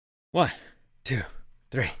One, two,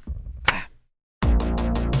 three.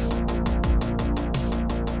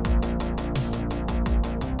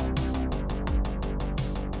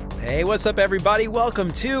 Hey, what's up, everybody?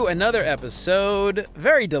 Welcome to another episode,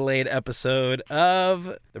 very delayed episode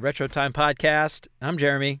of the Retro Time Podcast. I'm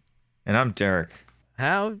Jeremy. And I'm Derek.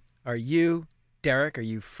 How are you, Derek? Are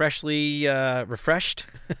you freshly refreshed?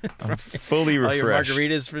 I'm fully refreshed. All your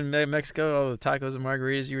margaritas from Mexico, all the tacos and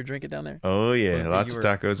margaritas you were drinking down there? Oh, yeah. Lots of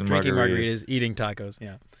tacos and drinking margaritas. Eating tacos,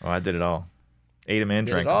 yeah. Oh, I did it all. Ate them and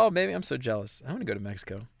drank them. Oh, baby, I'm so jealous. I want to go to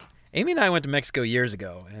Mexico. Amy and I went to Mexico years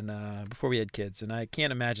ago, and before we had kids, and I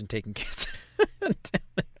can't imagine taking kids.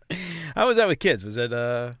 How was that with kids? Was it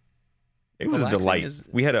It was a delight.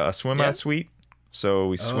 We had a swim out suite, so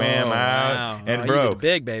we swam out. Wow. And you bro, did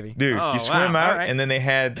big, baby. Dude, you swim out, right. and then they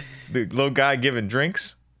had the little guy giving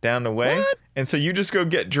drinks down the way. What? And so you just go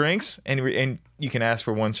get drinks, and you can ask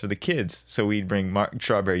for ones for the kids. So we'd bring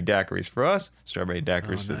strawberry daiquiris for us, strawberry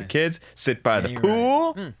daiquiris for the kids, sit by the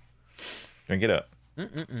pool, drink it up.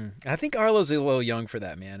 I think Arlo's a little young for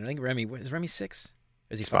that, man. I think is Remy 6?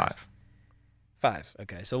 Is he 5? 5.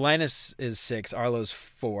 Okay, so Linus is 6. Arlo's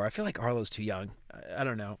 4. I feel like Arlo's too young. I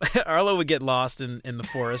don't know. Arlo would get lost in the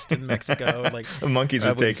forest in Mexico. Like the monkeys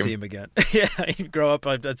would take him. See him again. Yeah, he'd grow up.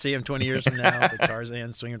 I'd see him 20 years from now, like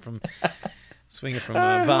Tarzan swinging from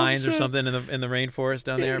vines or something in the rainforest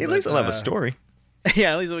down there. At least he'll have a story.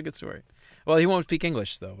 Yeah, at least he'll have a good story. Well, he won't speak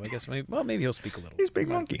English though. I guess maybe he'll speak a little. He's a big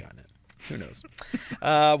monkey. Who knows?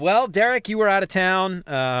 Well, Derek, you were out of town.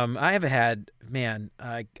 I have had,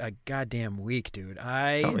 a goddamn week, dude.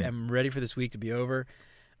 I am ready for this week to be over.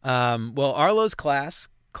 Well, Arlo's class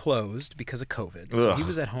closed because of COVID. So he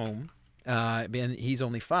was at home. And he's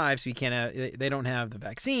only 5, so he can't they don't have the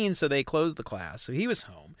vaccine, so they closed the class. So he was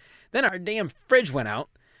home. Then our damn fridge went out.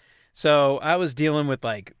 So I was dealing with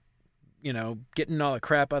getting all the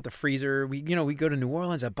crap out the freezer. We go to New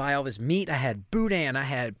Orleans. I buy all this meat. I had boudin. I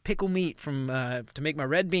had pickle meat from to make my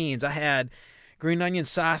red beans. I had green onion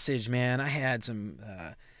sausage, man. I had some.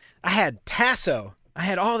 I had tasso. I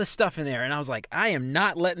had all this stuff in there, and I was like, I am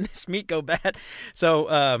not letting this meat go bad. So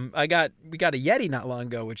we got a Yeti not long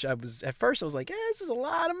ago, which at first I was like, this is a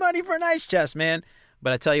lot of money for an ice chest, man.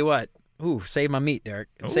 But I tell you what. Saved my meat, Derek.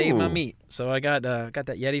 It saved my meat. So I got that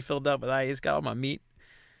Yeti filled up with ice. Got all my meat.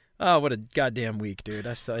 Oh, what a goddamn week, dude.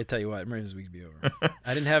 I tell you what, I'm ready for this week to be over.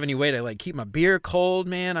 I didn't have any way to keep my beer cold,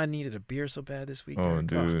 man. I needed a beer so bad this week. Oh,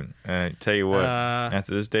 dude. Tell you what,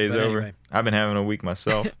 after this day's over, anyway. I've been having a week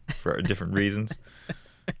myself for different reasons.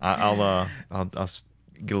 I'll get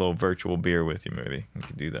a little virtual beer with you, maybe. We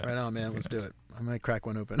could do that. Right on, man. Let's do it. I might crack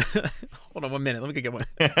one open. Hold on 1 minute. Let me go get one.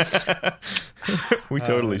 We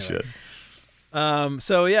totally should.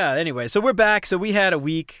 So yeah, anyway, so we're back. So we had a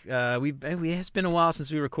week. It's been a while since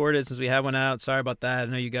we recorded, since we had one out. Sorry about that.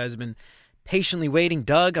 I know you guys have been patiently waiting.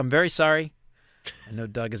 Doug, I'm very sorry. I know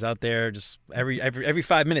Doug is out there just every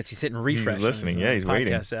 5 minutes he's hitting refresh. He's listening. He's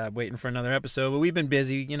podcast, waiting for another episode. But we've been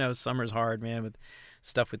busy. Summer's hard, man, with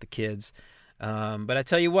stuff with the kids. But I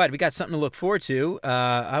tell you what, we got something to look forward to.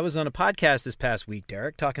 I was on a podcast this past week,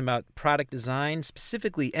 Derek, talking about product design,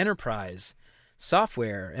 specifically enterprise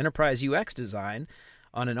software, enterprise UX design,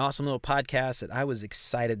 on an awesome little podcast that I was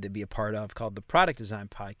excited to be a part of called the Product Design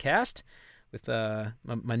Podcast with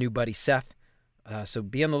my new buddy Seth. So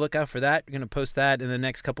be on the lookout for that. We're going to post that in the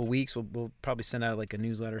next couple weeks. We'll probably send out a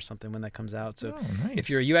newsletter or something when that comes out. So nice. If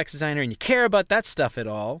you're a UX designer and you care about that stuff at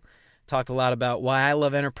all, talked a lot about why I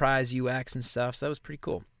love enterprise UX and stuff. So that was pretty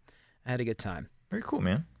cool. I had a good time. Very cool,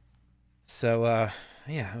 man. So,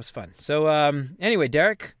 it was fun. So, anyway,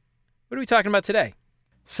 Derek, what are we talking about today?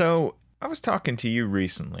 So I was talking to you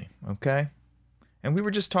recently, okay? And we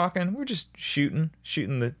were just talking. We were just shooting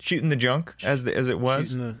the junk as it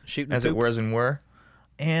was, shooting as it was and were.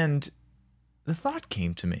 And the thought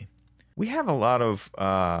came to me: we have a lot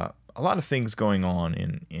of things going on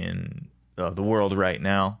in the world right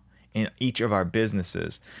now. In each of our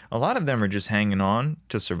businesses, a lot of them are just hanging on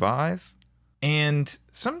to survive, and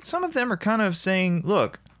some of them are kind of saying,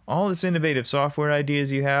 "Look, all this innovative software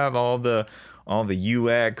ideas you have, all the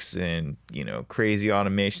UX and crazy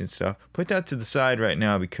automation stuff, put that to the side right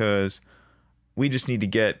now because we just need to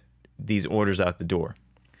get these orders out the door."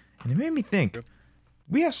 And it made me think,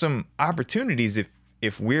 we have some opportunities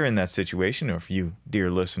if we're in that situation, or if you, dear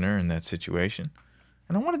listener, are in that situation.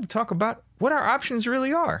 And I wanted to talk about what our options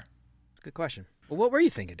really are. Good question. Well, what were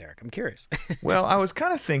you thinking, Derek? I'm curious. Well, I was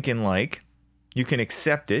kind of thinking you can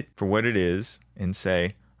accept it for what it is and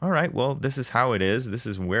say, all right, well, this is how it is. This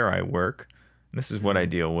is where I work. This is what I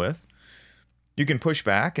deal with. You can push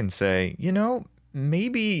back and say,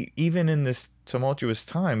 maybe even in this tumultuous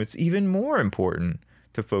time, it's even more important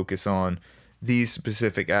to focus on these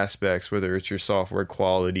specific aspects, whether it's your software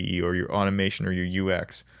quality or your automation or your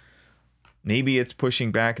UX. Maybe it's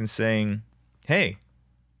pushing back and saying, hey,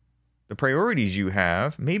 the priorities you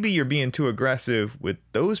have, maybe you're being too aggressive with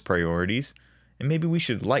those priorities, and maybe we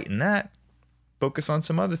should lighten that, focus on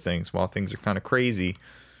some other things while things are kind of crazy,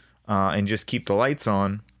 and just keep the lights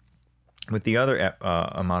on with the other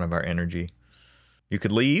amount of our energy. You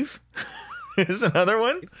could leave. Is another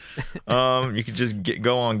one. You could just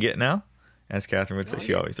go on get now, as Catherine would say.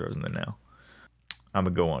 She always throws in the now. I'm a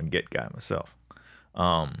go on get guy myself.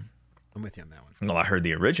 I'm with you on that one. Well, I heard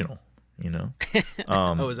the original, you know. Is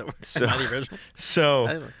that so, not the original?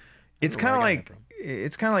 So it's kind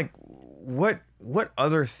of like what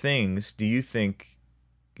other things do you think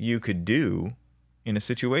you could do in a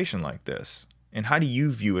situation like this? And how do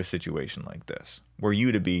you view a situation like this, were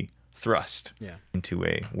you to be thrust into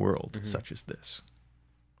a world such as this?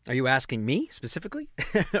 Are you asking me specifically?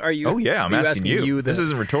 Are you? Oh yeah, I'm asking you. This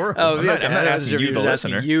isn't rhetorical. Oh, I'm not asking you, the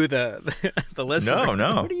listener. You, the listener.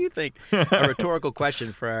 No. What do you think? A rhetorical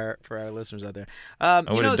question for our listeners out there. I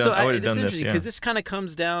would have done this because this kind of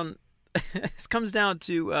comes down. This comes down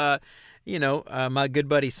to my good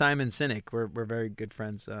buddy Simon Sinek. We're very good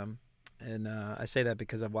friends. And I say that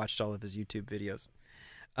because I've watched all of his YouTube videos.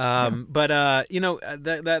 But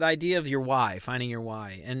that idea of your why, finding your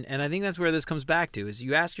why, and I think that's where this comes back to, is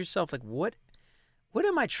you ask yourself, like, what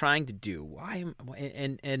am I trying to do? Why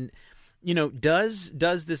am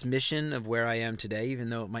does this mission of where I am today,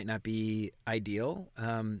 even though it might not be ideal,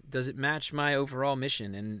 does it match my overall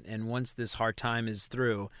mission? And once this hard time is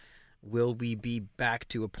through, will we be back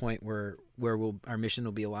to a point where our mission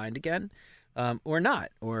will be aligned again, or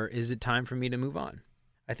not? Or is it time for me to move on?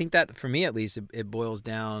 I think that, for me at least, it boils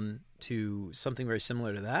down to something very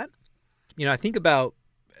similar to that. I think about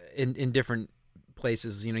in different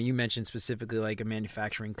places, you mentioned specifically like a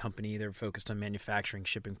manufacturing company. They're focused on manufacturing,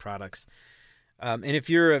 shipping products. And if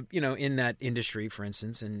you're, in that industry, for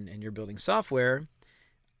instance, and you're building software,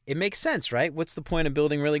 it makes sense, right? What's the point of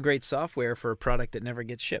building really great software for a product that never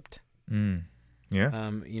gets shipped?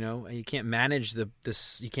 Yeah. You can't manage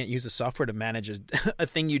you can't use the software to manage a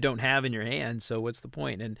thing you don't have in your hand. So what's the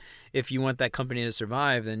point? And if you want that company to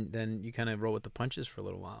survive, then you kind of roll with the punches for a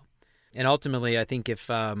little while. And ultimately, I think if,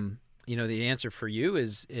 the answer for you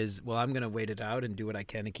is, well, I'm going to wait it out and do what I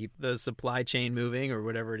can to keep the supply chain moving or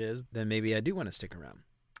whatever it is, then maybe I do want to stick around.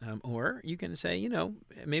 Or you can say,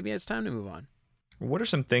 maybe it's time to move on. What are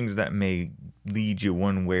some things that may lead you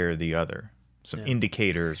one way or the other? Some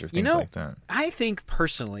indicators or things like that. I think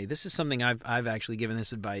personally, this is something I've actually given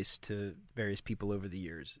this advice to various people over the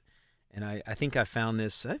years. And I think I found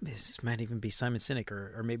this might even be Simon Sinek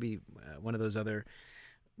or maybe one of those other,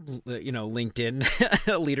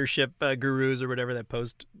 LinkedIn leadership gurus or whatever that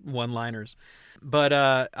post one-liners. But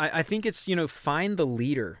I think it's, find the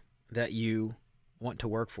leader that you want to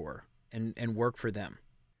work for and work for them.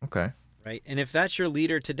 Okay. Right. And if that's your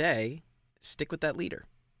leader today, stick with that leader.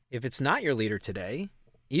 If it's not your leader today,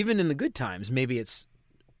 even in the good times, maybe it's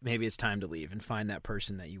time to leave and find that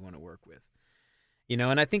person that you want to work with.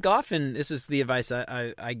 And I think often this is the advice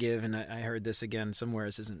I give, and I heard this again somewhere.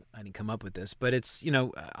 I didn't come up with this, but it's,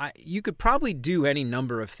 you could probably do any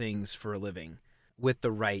number of things for a living with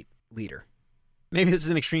the right leader. Maybe this is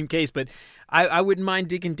an extreme case, but I wouldn't mind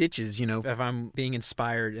digging ditches, if I'm being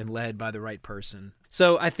inspired and led by the right person.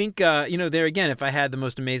 So I think, there again, if I had the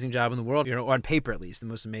most amazing job in the world, on paper at least, the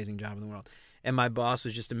most amazing job in the world, and my boss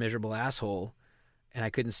was just a miserable asshole and I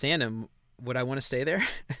couldn't stand him, would I want to stay there?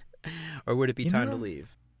 Or would it be time to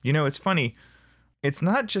leave? It's funny. It's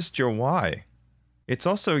not just your why. It's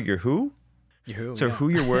also your who. Your who, So who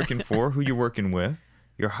you're working for, who you're working with,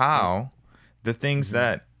 your how, the things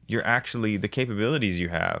that you're actually, the capabilities you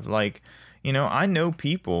have. Like, I know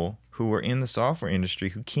people who are in the software industry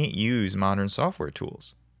who can't use modern software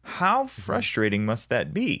tools. How frustrating must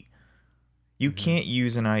that be? You can't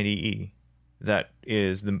use an IDE that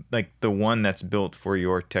is the one that's built for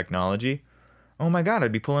your technology. Oh my God,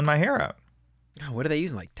 I'd be pulling my hair out. Oh, what are they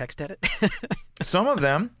using? Like TextEdit? Some of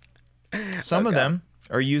them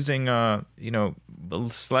are using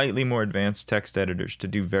slightly more advanced text editors to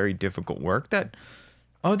do very difficult work that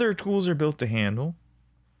other tools are built to handle.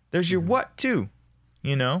 There's your what too,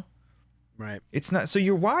 Right. It's not, so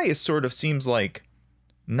your why is sort of seems like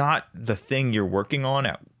not the thing you're working on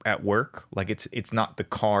at work. Like it's not the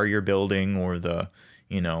car you're building or the,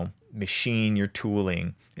 machine you're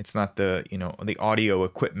tooling. It's not the, the audio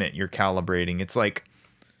equipment you're calibrating. It's like,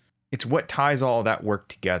 it's what ties all that work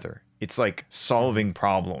together. It's like solving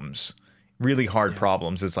problems, really hard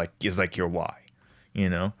problems is like your why,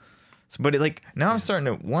 But now I'm starting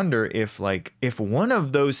to wonder if one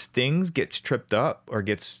of those things gets tripped up or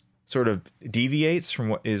gets sort of deviates from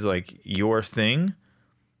what is like your thing,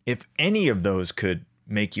 if any of those could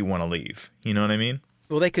make you want to leave. You know what I mean?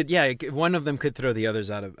 Well, they could. Yeah, one of them could throw the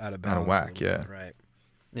others out of balance. Out of whack. Yeah. Bit, right.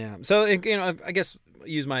 Yeah. So I guess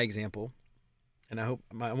use my example, and I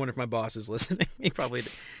wonder if my boss is listening. He probably.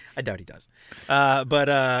 I doubt he does. But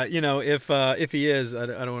if he is, I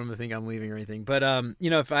don't want him to think I'm leaving or anything. But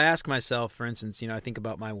if I ask myself, for instance, I think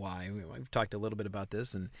about my why. We've talked a little bit about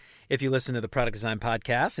this, and if you listen to the Product Design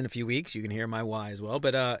Podcast in a few weeks, you can hear my why as well.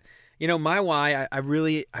 But my why, I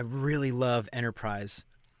really love enterprise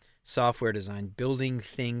software design, building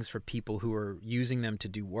things for people who are using them to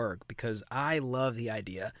do work, because I love the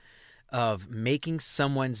idea of making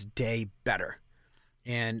someone's day better.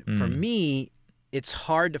 And for me, it's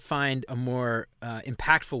hard to find a more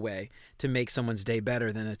impactful way to make someone's day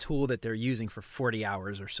better than a tool that they're using for 40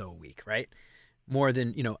 hours or so a week, right? More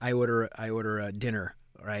than, I order a dinner,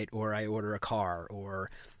 right? Or I order a car, or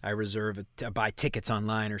I buy tickets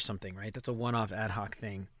online or something, right? That's a one-off ad hoc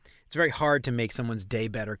thing. It's very hard to make someone's day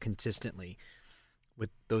better consistently with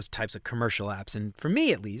those types of commercial apps. And for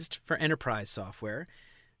me, at least, for enterprise software,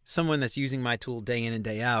 someone that's using my tool day in and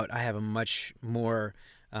day out, I have a much more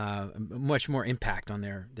impact on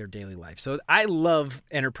their daily life. So I love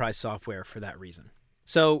enterprise software for that reason.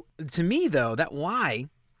 So to me, though, that why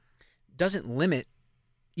doesn't limit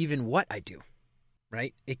even what I do,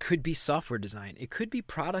 right? It could be software design. It could be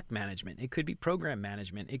product management. It could be program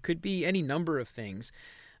management. It could be any number of things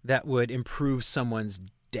that would improve someone's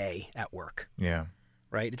day at work. Yeah.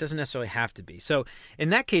 Right? It doesn't necessarily have to be. So in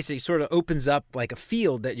that case, it sort of opens up like a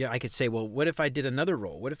field that I could say, well, what if I did another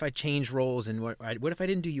role? What if I changed roles, and what if I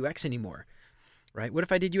didn't do UX anymore? Right? What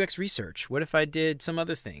if I did UX research? What if I did some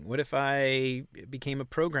other thing? What if I became a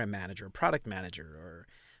program manager, a product manager, or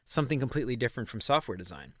something completely different from software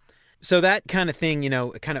design? So that kind of thing,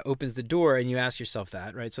 it kind of opens the door, and you ask yourself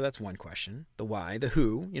that, right? So that's one question. The why, the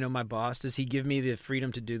who, my boss, does he give me the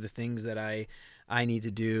freedom to do the things that I need to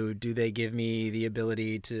do? Do they give me the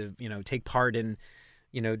ability to, take part in,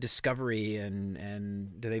 discovery,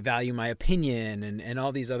 and do they value my opinion, and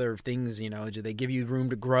all these other things, do they give you room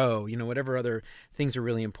to grow? Whatever other things are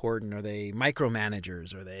really important. Are they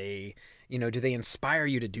micromanagers? Are they, do they inspire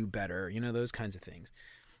you to do better? Those kinds of things.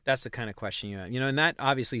 That's the kind of question you have, and that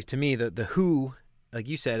obviously to me, the who, like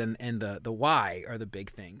you said, and the why are the big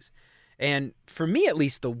things. And for me, at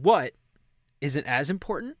least, the what isn't as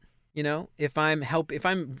important. If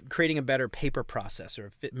I'm creating a better paper process or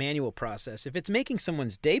a manual process, if it's making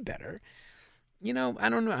someone's day better, I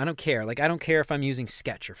don't know. I don't care. Like, I don't care if I'm using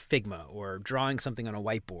Sketch or Figma or drawing something on a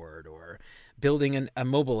whiteboard or building a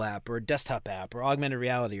mobile app or a desktop app or augmented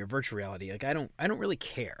reality or virtual reality. Like, I don't really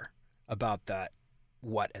care about that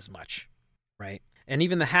what as much, right? And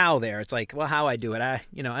even the how there, it's like, well, how I do it, I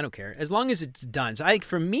don't care as long as it's done. So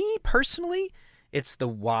for me personally, it's the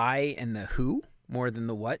why and the who more than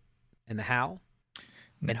the what and the how.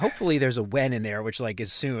 And hopefully there's a when in there, which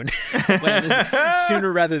is soon,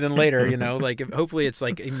 sooner rather than later, hopefully it's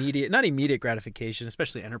like not immediate gratification,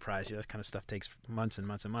 especially enterprise. That kind of stuff takes months and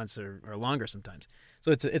months and months or longer sometimes.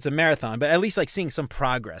 So it's a marathon, but at least seeing some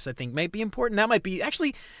progress, I think might be important. That might be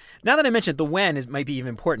actually, now that I mentioned the when might be even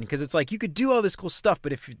important, because it's like you could do all this cool stuff,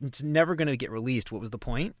 but if it's never going to get released, what was the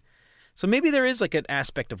point? So maybe there is an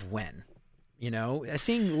aspect of when.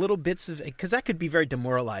 Seeing little bits of, because that could be very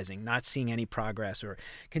demoralizing, not seeing any progress or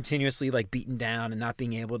continuously beaten down and not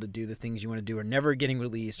being able to do the things you want to do or never getting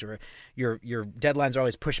released, or your deadlines are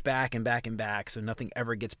always pushed back and back and back. So nothing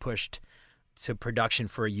ever gets pushed to production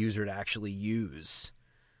for a user to actually use.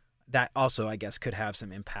 That also, I guess, could have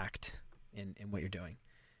some impact in what you're doing.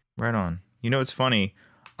 Right on. It's funny.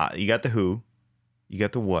 You got the who, you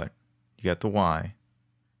got the what, you got the why,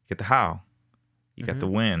 you got the how, you got the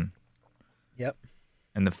when. Yep.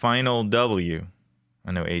 And the final W,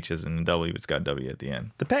 I know H isn't a W, it's got W at the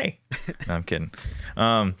end. The pay. No, I'm kidding.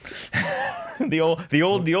 The old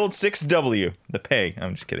 6W, the pay.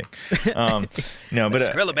 I'm just kidding. No, but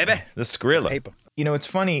the Skrilla, baby. The Skrilla. Paper. It's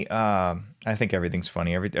funny. I think everything's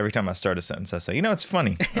funny. Every time I start a sentence, I say, it's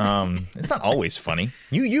funny. It's not always funny.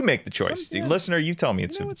 You make the choice, listener. You tell me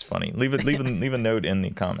it's funny. Leave a note in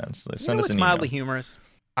the comments. Send us an email. Mildly humorous.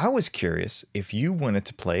 I was curious if you wanted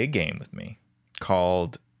to play a game with me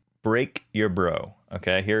called Break Your Bro.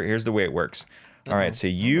 Okay, here's the way it works. All right, so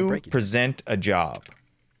you present a job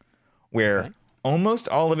where almost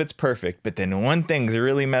all of it's perfect, but then one thing's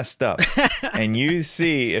really messed up, and you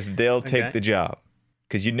see if they'll take the job.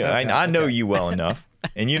 Because I know you well enough,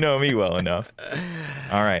 and you know me well enough.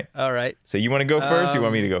 All right. All right. So you want to go first, or you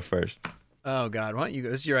want me to go first? Oh God, why don't you go?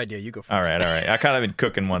 This is your idea. You go first. All right. I kind of been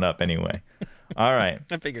cooking one up anyway. All right.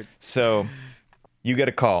 I figured. So you get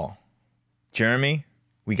a call. Jeremy,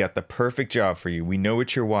 we got the perfect job for you. We know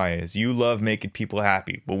what your why is. You love making people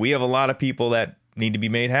happy. Well, we have a lot of people that need to be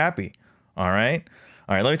made happy. All right.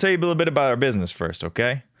 Let me tell you a little bit about our business first,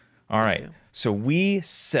 okay? All right. So we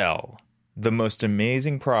sell the most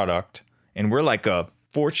amazing product, and we're like a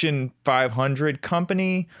Fortune 500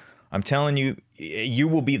 company. I'm telling you, you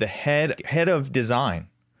will be the head of design.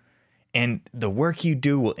 And the work you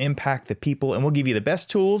do will impact the people, and we'll give you the best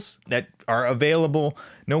tools that are available.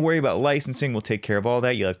 No worry about licensing. We'll take care of all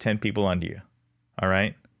that. You'll have 10 people under you. All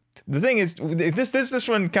right? The thing is, this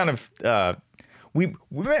one kind of, we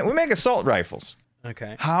make assault rifles.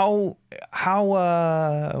 Okay. When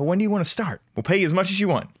do you want to start? We'll pay you as much as you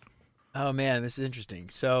want. Oh man, this is interesting.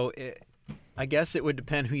 So I guess it would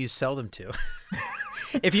depend who you sell them to.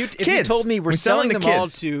 If you told me we're selling them all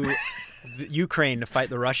to Ukraine to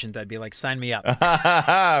fight the Russians, I'd be like, sign me up.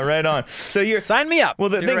 Right on. So sign me up. Well,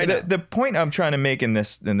 the point I'm trying to make in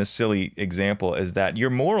this silly example is that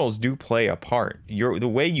your morals do play a part. The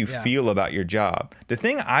way you feel about your job. The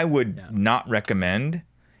thing I would not recommend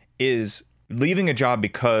is leaving a job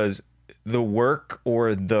because the work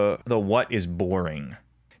or the what is boring,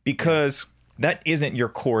 because that isn't your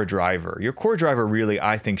core driver. Your core driver really,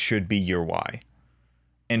 I think, should be your why,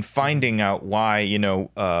 and finding out why,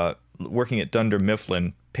 working at Dunder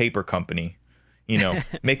Mifflin Paper Company,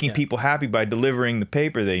 making people happy by delivering the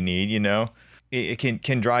paper they need, it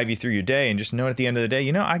can drive you through your day, and just know at the end of the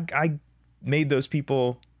day, I made those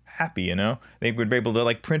people happy, they would be able to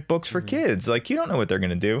like print books for kids. Like, you don't know what they're going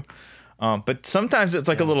to do. But sometimes it's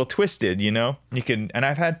like a little twisted, and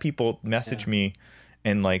I've had people message me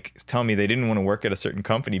and like tell me they didn't want to work at a certain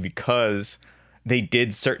company because they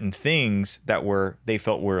did certain things that they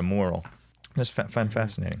felt were immoral. That's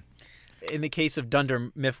fascinating. In the case of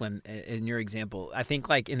Dunder Mifflin, in your example, I think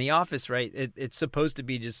like in the office, right, it's supposed to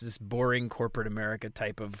be just this boring corporate America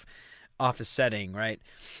type of office setting, right?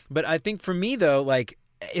 But I think for me though, like,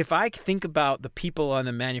 if I think about the people on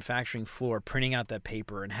the manufacturing floor printing out that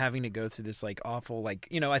paper and having to go through this like awful, like,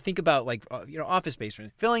 I think about like, office space,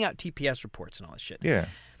 filling out TPS reports and all this shit. Yeah.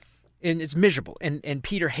 And it's miserable. And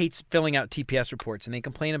Peter hates filling out TPS reports, and they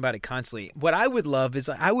complain about it constantly. What I would love is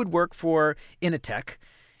I would work for Initech,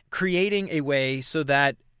 creating a way so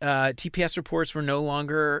that TPS reports were no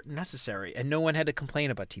longer necessary and no one had to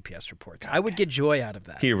complain about TPS reports. I would get joy out of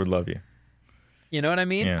that. Peter would love you. You know what I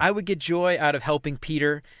mean? Yeah. I would get joy out of helping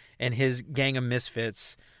Peter and his gang of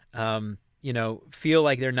misfits, feel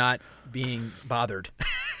like they're not being bothered.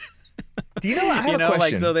 Do you know? I have a question.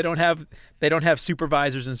 Like, so they don't have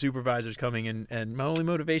supervisors and supervisors coming in, and my only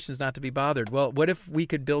motivation is not to be bothered. Well, what if we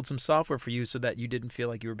could build some software for you so that you didn't feel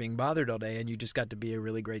like you were being bothered all day and you just got to be a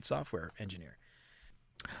really great software engineer?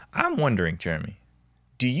 I'm wondering, Jeremy,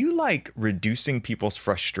 do you like reducing people's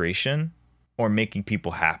frustration or making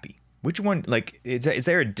people happy? Which one, like, is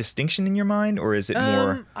there a distinction in your mind, or is it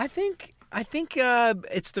more? I think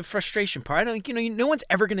it's the frustration part. I don't, no one's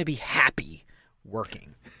ever going to be happy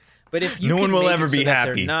working. But if you no one will ever be so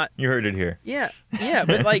happy. Not, you heard it here. Yeah,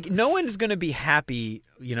 but like no one is going to be happy,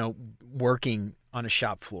 working on a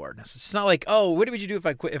shop floor. It's not like, oh, what would you do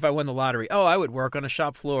if I won the lottery? Oh, I would work on a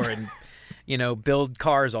shop floor and build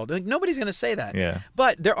cars all day. Like, nobody's going to say that. Yeah.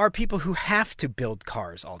 But there are people who have to build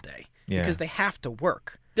cars all day because they have to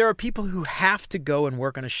work. There are people who have to go and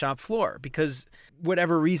work on a shop floor because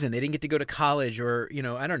whatever reason, they didn't get to go to college or,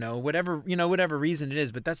 I don't know, whatever reason it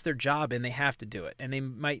is, but that's their job and they have to do it. And they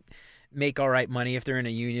might make all right money if they're in a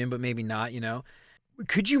union, but maybe not,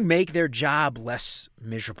 Could you make their job less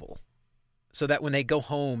miserable so that when they go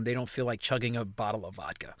home, they don't feel like chugging a bottle of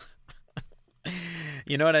vodka?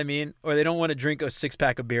 You know what I mean? Or they don't want to drink a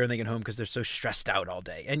 6-pack of beer when they get home because they're so stressed out all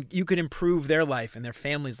day. And you could improve their life and their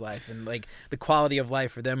family's life and like the quality of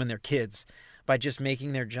life for them and their kids by just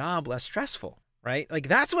making their job less stressful, right? Like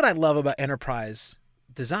that's what I love about enterprise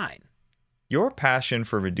design. Your passion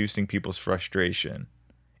for reducing people's frustration,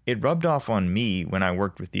 it rubbed off on me when I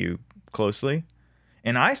worked with you closely.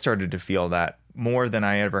 And I started to feel that more than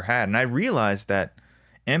I ever had. And I realized that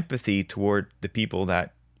empathy toward the people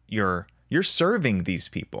that you're serving these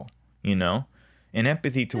people, and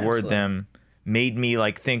empathy toward them made me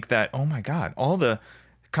like think that, oh my God, all the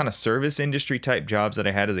kind of service industry type jobs that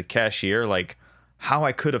I had as a cashier, like how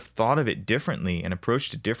I could have thought of it differently and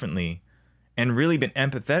approached it differently and really been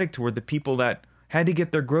empathetic toward the people that had to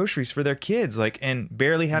get their groceries for their kids, like, and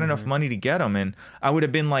barely had enough money to get them. And I would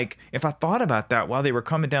have been like, if I thought about that while they were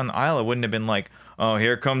coming down the aisle, I wouldn't have been like, oh,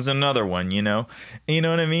 here comes another one, You know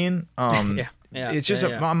what I mean? It's just a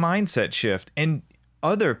mindset shift. And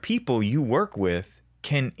other people you work with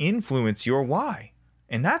can influence your why.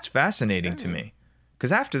 And that's fascinating to me.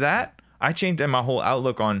 Because after that, I changed my whole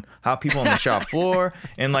outlook on how people on the shop floor.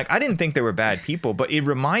 And like, I didn't think they were bad people, but it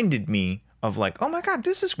reminded me of like, oh my God,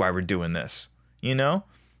 this is why we're doing this. You know?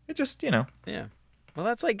 It just, you know. Yeah. Well,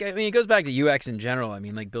 that's like, I mean, it goes back to UX in general. I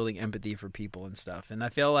mean, like building empathy for people and stuff. And I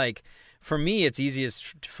feel like for me, it's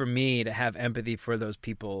easiest for me to have empathy for those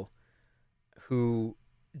people who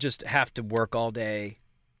just have to work all day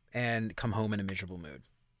and come home in a miserable mood,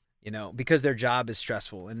 you know, because their job is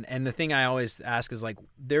stressful. And the thing I always ask is like,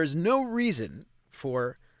 there's no reason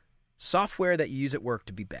for software that you use at work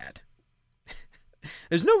to be bad.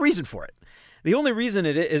 There's no reason for it. The only reason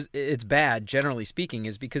it's bad, generally speaking,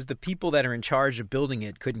 is because the people that are in charge of building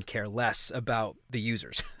it couldn't care less about the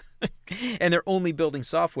users. And they're only building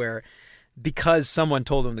software because someone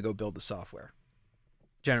told them to go build the software.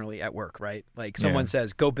 Generally at work, right? Like someone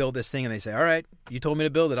says, go build this thing, and they say, all right, you told me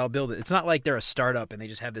to build it, I'll build it. It's not like they're a startup and they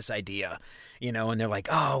just have this idea, you know, and they're like,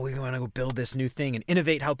 oh, we want to go build this new thing and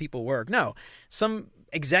innovate how people work. No, some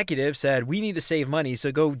executive said, we need to save money,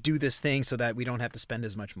 so go do this thing so that we don't have to spend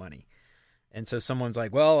as much money. And so someone's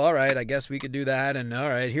like, well, all right, I guess we could do that. And all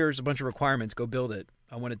right, here's a bunch of requirements. Go build it.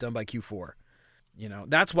 I want it done by Q4. You know,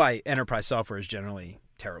 that's why enterprise software is generally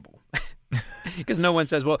terrible. Because no one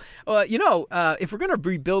says, well, if we're going to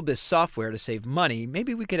rebuild this software to save money,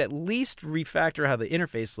 maybe we could at least refactor how the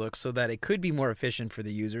interface looks so that it could be more efficient for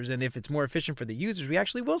the users. And if it's more efficient for the users, we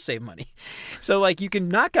actually will save money. So like you can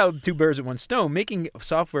knock out two birds with one stone. Making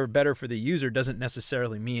software better for the user doesn't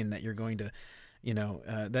necessarily mean that you're going to, you know,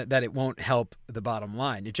 that it won't help the bottom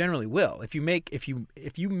line. It generally will. If you make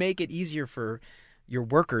it easier for your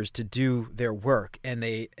workers to do their work and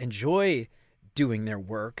they enjoy doing their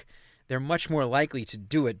work, they're much more likely to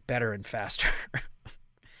do it better and faster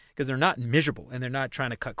because they're not miserable and they're not trying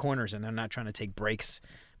to cut corners and they're not trying to take breaks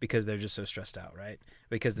because they're just so stressed out, right?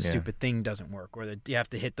 Because the stupid thing doesn't work, or that you have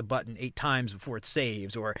to hit the button 8 times before it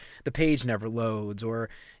saves, or the page never loads, or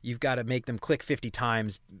you've got to make them click 50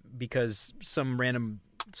 times because some random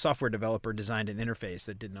software developer designed an interface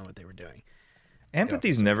that didn't know what they were doing.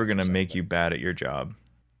 Empathy's never going to make you bad at your job.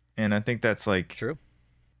 And I think that's like, true.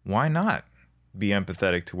 Why not be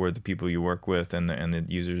empathetic toward the people you work with and the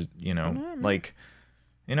users, you know, like,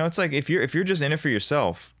 you know, it's like if you're just in it for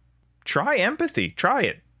yourself, try empathy, try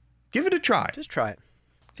it, give it a try. Just try it.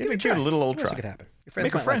 Give it a little old try. Could happen. Your friends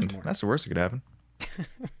Make a might friend. like you more. That's the worst that could happen.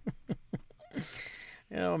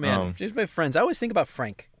 Oh man, just my friends. I always think about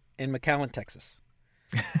Frank in McAllen, Texas.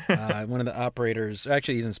 One of the operators,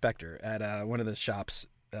 actually he's an inspector at one of the shops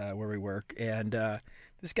where we work, and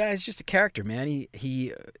this guy is just a character, man.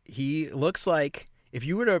 He looks like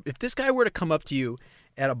if this guy were to come up to you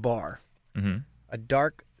at a bar, a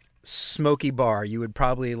dark, smoky bar, you would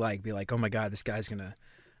probably be like, oh my God, this guy's gonna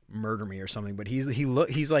murder me or something. But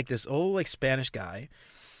he's like this old like Spanish guy,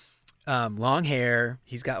 long hair.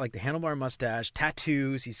 He's got like the handlebar mustache,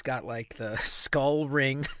 tattoos. He's got like the skull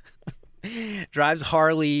ring. Drives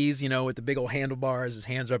Harleys, you know, with the big old handlebars. His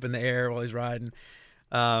hands are up in the air while he's riding.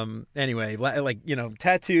 Anyway, like, you know,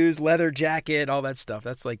 tattoos, leather jacket, all that stuff.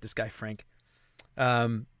 That's like this guy, Frank.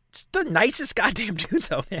 It's the nicest goddamn dude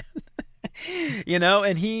though, man. You know,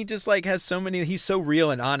 and he just like has he's so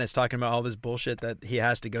real and honest talking about all this bullshit that he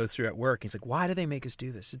has to go through at work. He's like, why do they make us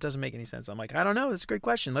do this? It doesn't make any sense. I'm like, I don't know. That's a great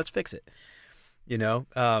question. Let's fix it. You know?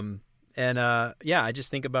 Yeah, I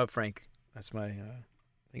just think about Frank. That's my,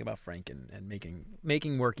 think about Frank and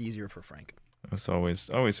making work easier for Frank. It's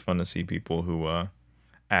always fun to see people who,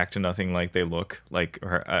 act nothing like they look, like,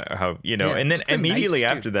 or how, you know, and then immediately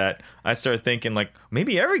after that, I start thinking like,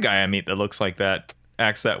 maybe every guy I meet that looks like that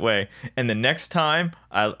acts that way. And the next time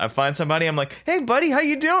I find somebody, I'm like, hey buddy, how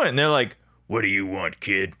you doing? And they're like, what do you want,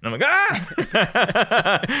 kid? And I'm like,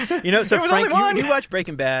 ah! You know, so Frank, you watch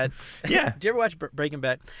Breaking Bad. Yeah. Did you ever watch Breaking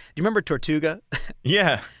Bad? Do you remember Tortuga?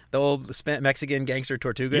 Yeah. The old Mexican gangster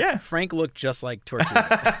Tortuga? Yeah. Frank looked just like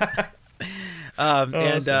Tortuga.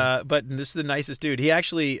 Awesome. But this is the nicest dude. He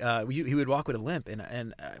actually, he would walk with a limp,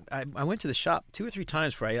 and I went to the shop 2 or 3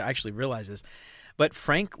 times before I actually realized this. But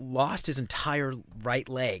Frank lost his entire right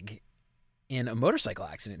leg in a motorcycle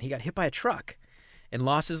accident. He got hit by a truck and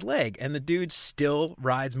lost his leg, and the dude still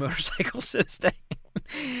rides motorcycles to this day.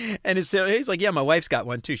 And he's like, yeah, my wife's got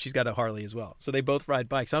one too. She's got a Harley as well. So they both ride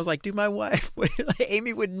bikes. I was like, dude, my wife,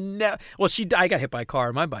 Amy would never. Well, I got hit by a car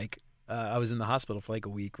on my bike. I was in the hospital for like a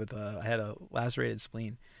week with I had a lacerated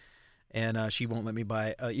spleen, and she won't let me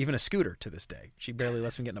buy even a scooter to this day. She barely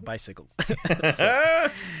lets me get in a bicycle. So,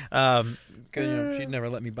 'cause, she'd never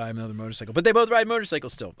let me buy another motorcycle. But they both ride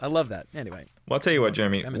motorcycles still. I love that. Anyway. Well, I'll tell you what,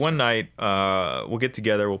 Jeremy. One night, we'll get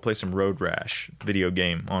together. We'll play some Road Rash video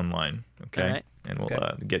game online. Okay, right. And we'll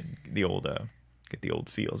get the old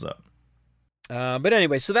feels up. But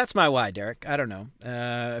anyway, so that's my why, Derek. I don't know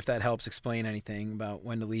if that helps explain anything about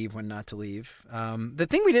when to leave, when not to leave. The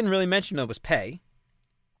thing we didn't really mention, though, was pay.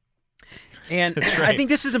 And Right. I think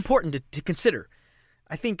this is important to consider.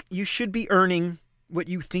 I think you should be earning what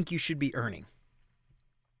you think you should be earning.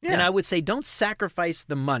 Yeah. And I would say don't sacrifice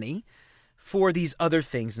the money for these other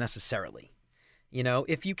things necessarily.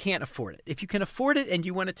 If you can't afford it. If you can afford it and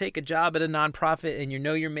you want to take a job at a nonprofit and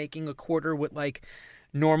you're making a quarter what like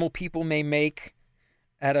normal people may make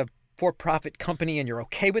at a for-profit company and you're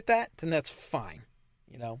okay with that, then that's fine.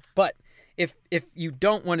 But if you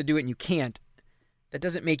don't want to do it and you can't, that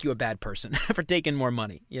doesn't make you a bad person for taking more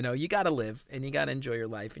money. You got to live and you got to enjoy your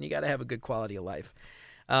life and you got to have a good quality of life.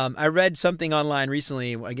 I read something online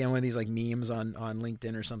recently, again, one of these like memes on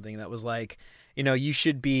LinkedIn or something that was like, you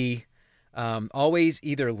should be always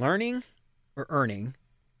either learning or earning,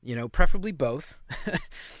 preferably both.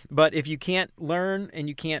 But if you can't learn and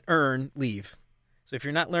you can't earn, leave. So if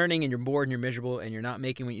you're not learning and you're bored and you're miserable and you're not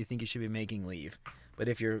making what you think you should be making, leave. But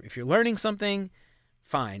if you're learning something,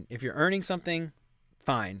 fine. If you're earning something,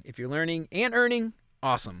 fine. If you're learning and earning,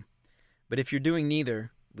 awesome. But if you're doing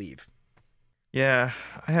neither, leave. Yeah,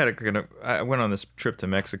 I went on this trip to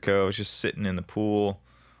Mexico. I was just sitting in the pool,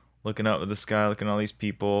 looking up at the sky, looking at all these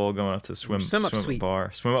people, going up to the swim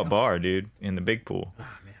up bar, dude, in the big pool.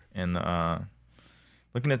 Oh, man. And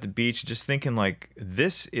looking at the beach, just thinking like,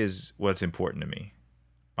 this is what's important to me.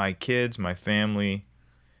 My kids, my family,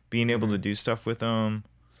 being able to do stuff with them,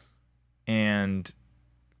 and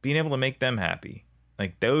being able to make them happy.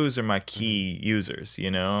 Like, those are my key users,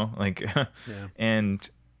 like, and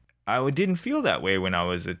I didn't feel that way when I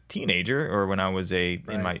was a teenager or when I was in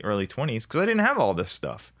my early 20s, because I didn't have all this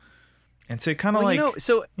stuff. And so kind of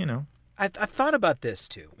I've thought about this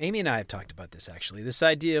too. Amy and I have talked about this actually. This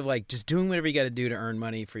idea of like just doing whatever you got to do to earn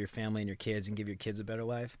money for your family and your kids and give your kids a better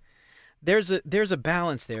life. There's a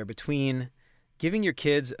balance there between giving your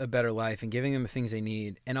kids a better life and giving them the things they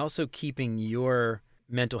need, and also keeping your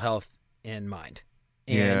mental health in mind.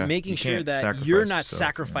 And making sure that you're not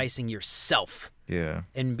sacrificing yourself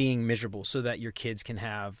and being miserable so that your kids can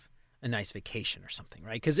have a nice vacation or something,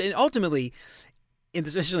 right? Because ultimately,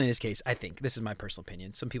 especially in this case, I think, this is my personal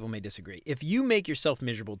opinion, some people may disagree. If you make yourself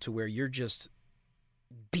miserable to where you're just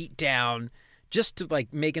beat down just to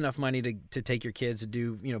like make enough money to take your kids to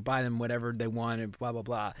do, buy them whatever they want and blah, blah,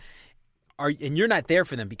 blah, and you're not there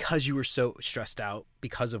for them because you were so stressed out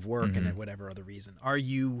because of work and whatever other reason, are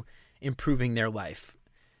you improving their life?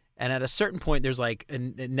 And at a certain point, there's like a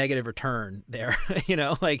negative return there,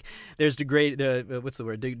 like there's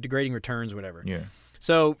degrading returns, whatever. Yeah.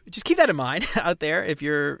 So just keep that in mind out there. If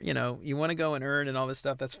you're, you want to go and earn and all this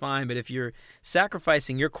stuff, that's fine. But if you're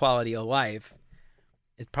sacrificing your quality of life,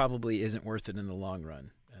 it probably isn't worth it in the long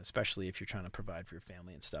run, especially if you're trying to provide for your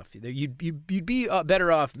family and stuff. You'd be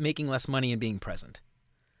better off making less money and being present.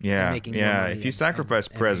 Yeah, if you sacrifice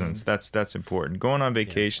presence, that's important. Going on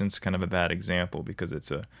vacation's kind of a bad example because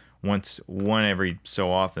it's a one every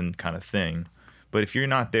so often kind of thing. But if you're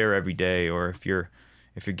not there every day, or if you're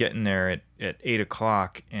getting there at 8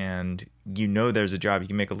 o'clock and there's a job you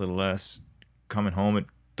can make a little less, coming home at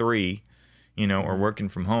 3, or working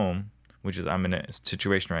from home, which is I'm in a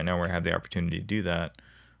situation right now where I have the opportunity to do that.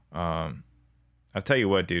 I'll tell you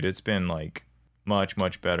what, dude, it's been like much,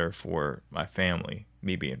 much better for my family,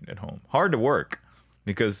 me being at home. Hard to work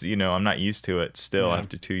because, I'm not used to it still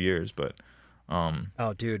after 2 years, but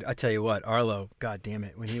oh, dude, I tell you what, Arlo, God damn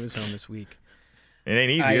it, when he was home this week, it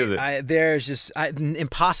ain't easy, is it? There's just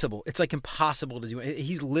impossible. It's like impossible to do.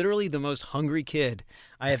 He's literally the most hungry kid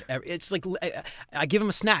I have ever. It's like I give him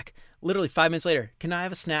a snack. Literally 5 minutes later, can I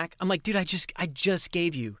have a snack? I'm like, dude, I just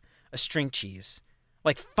gave you a string cheese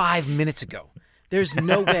like 5 minutes ago. There's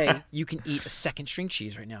no way you can eat a second string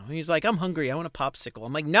cheese right now. And he's like, I'm hungry. I want a popsicle.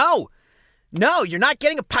 I'm like, no, you're not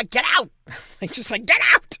getting a pop. Get out. Like, just like, get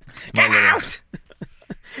out. Get out.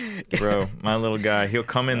 Bro, my little guy, he'll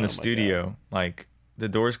come in the studio, like the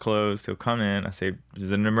door's closed. He'll come in. I say,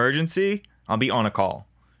 is it an emergency? I'll be on a call.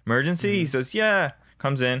 Emergency? He says, yeah.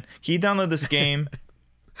 Comes in. Can you download this game?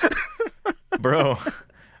 Bro,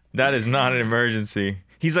 that is not an emergency.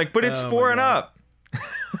 He's like, but it's 4 and up.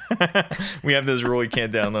 We have this rule, you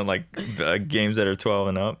can't download like games that are 12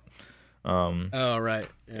 and up. Oh, right.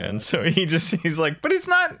 Yeah. And so he's like, but it's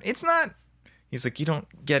not, He's like, you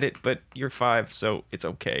don't get it, but you're 5, so it's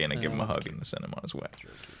okay. And I give him a hug cute. and send him on his way.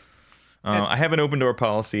 Really cute. I have an open door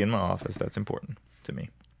policy in my office. That's important to me.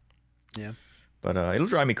 Yeah. But it'll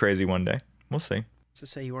drive me crazy one day. We'll see. Let's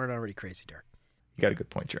just say you weren't already crazy, Dirk. You got a good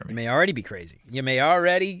point, You Jeremy. may already be crazy. You may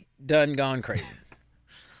already gone crazy.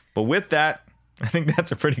 But with that, I think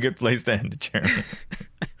that's a pretty good place to end it, Jeremy.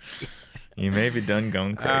 You may be done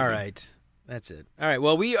going crazy. All right. That's it. All right.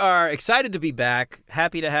 Well, we are excited to be back.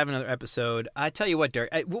 Happy to have another episode. I tell you what,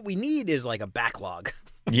 Derek, what we need is like a backlog.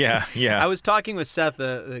 Yeah. I was talking with Seth,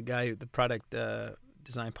 the guy, the product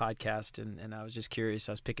design podcast, and I was just curious.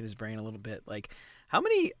 I was picking his brain a little bit. Like, how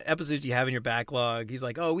many episodes do you have in your backlog? He's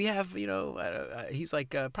like, oh, we have, he's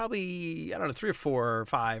like, probably, I don't know, 3 or 4 or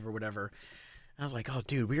 5 or whatever. I was like, oh,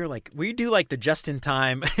 dude, we do like the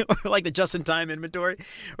just-in-time, or like the just-in-time inventory.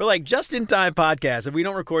 We're like just-in-time podcast. If we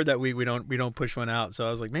don't record that week, we don't push one out. So I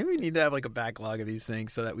was like, maybe we need to have like a backlog of these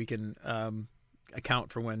things so that we can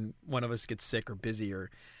account for when one of us gets sick or busy or.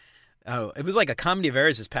 Oh, it was like a comedy of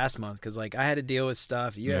errors this past month because like I had to deal with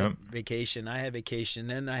stuff. You had vacation, I had vacation,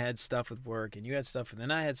 then I had stuff with work, and you had stuff, and then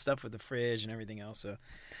I had stuff with the fridge and everything else. So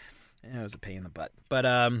it was a pain in the butt. But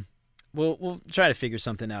we'll try to figure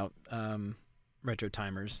something out. Retro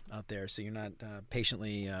timers out there, so you're not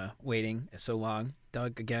patiently waiting so long.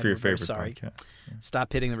 Doug, again, For your we're very favorite sorry. podcast. Yeah.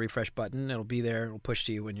 Stop hitting the refresh button. It'll be there. It'll push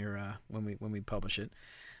to you when you're when we publish it.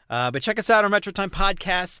 But check us out on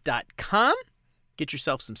retrotimepodcast.com. Get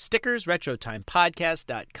yourself some stickers.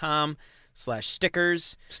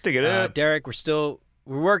 retrotimepodcast.com/stickers. Stick it up. Derek, we're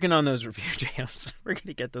working on those review jams. We're going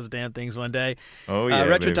to get those damn things one day. Oh, yeah,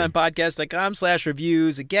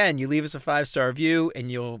 retrotimepodcast.com/reviews. Again, you leave us a 5-star review,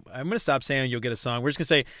 and I'm going to stop saying you'll get a song. We're just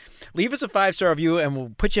going to say, leave us a 5-star review, and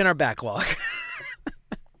we'll put you in our backlog.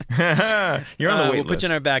 You're on the wait We'll list. put you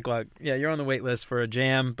in our backlog. Yeah, you're on the wait list for a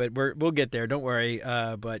jam, but we'll get there. Don't worry.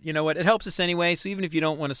 But you know what? It helps us anyway, so even if you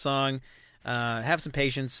don't want a song, have some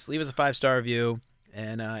patience. Leave us a 5-star review,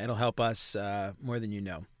 and it'll help us more than you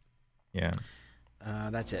know. Yeah.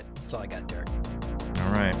 That's it. That's all I got, Derek.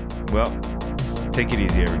 All right. Well, take it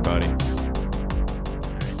easy, everybody. All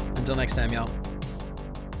right. Until next time, y'all.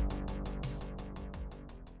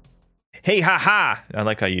 Hey, ha ha. I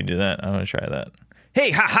like how you do that. I want to try that.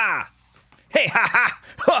 Hey, ha ha. Hey, ha ha.